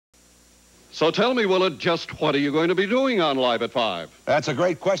So tell me, Willard, just what are you going to be doing on Live at 5? That's a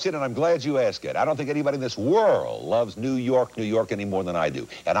great question, and I'm glad you asked it. I don't think anybody in this world loves New York any more than I do.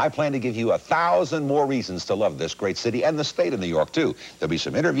 And I plan to give you 1,000 more reasons to love this great city and the state of New York, too. There'll be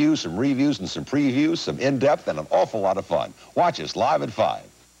some interviews, some reviews, and some previews, some in-depth, and an awful lot of fun. Watch us Live at 5.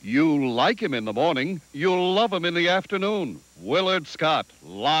 You like him in the morning, you'll love him in the afternoon. Willard Scott,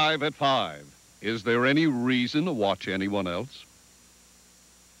 Live at 5. Is there any reason to watch anyone else?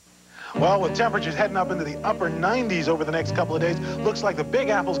 Well, with temperatures heading up into the upper 90s over the next couple of days, looks like the Big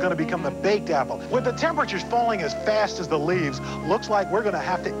Apple's going to become the baked apple. With the temperatures falling as fast as the leaves, looks like we're going to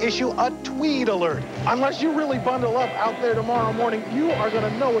have to issue a tweed alert. Unless you really bundle up out there tomorrow morning, you are going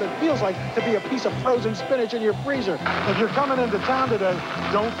to know what it feels like to be a piece of frozen spinach in your freezer. If you're coming into town today,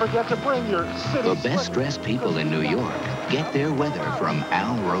 don't forget to bring your city. The best-dressed people in New York get their weather from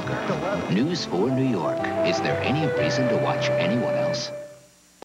Al Roker. News for New York. Is there any reason to watch anyone else?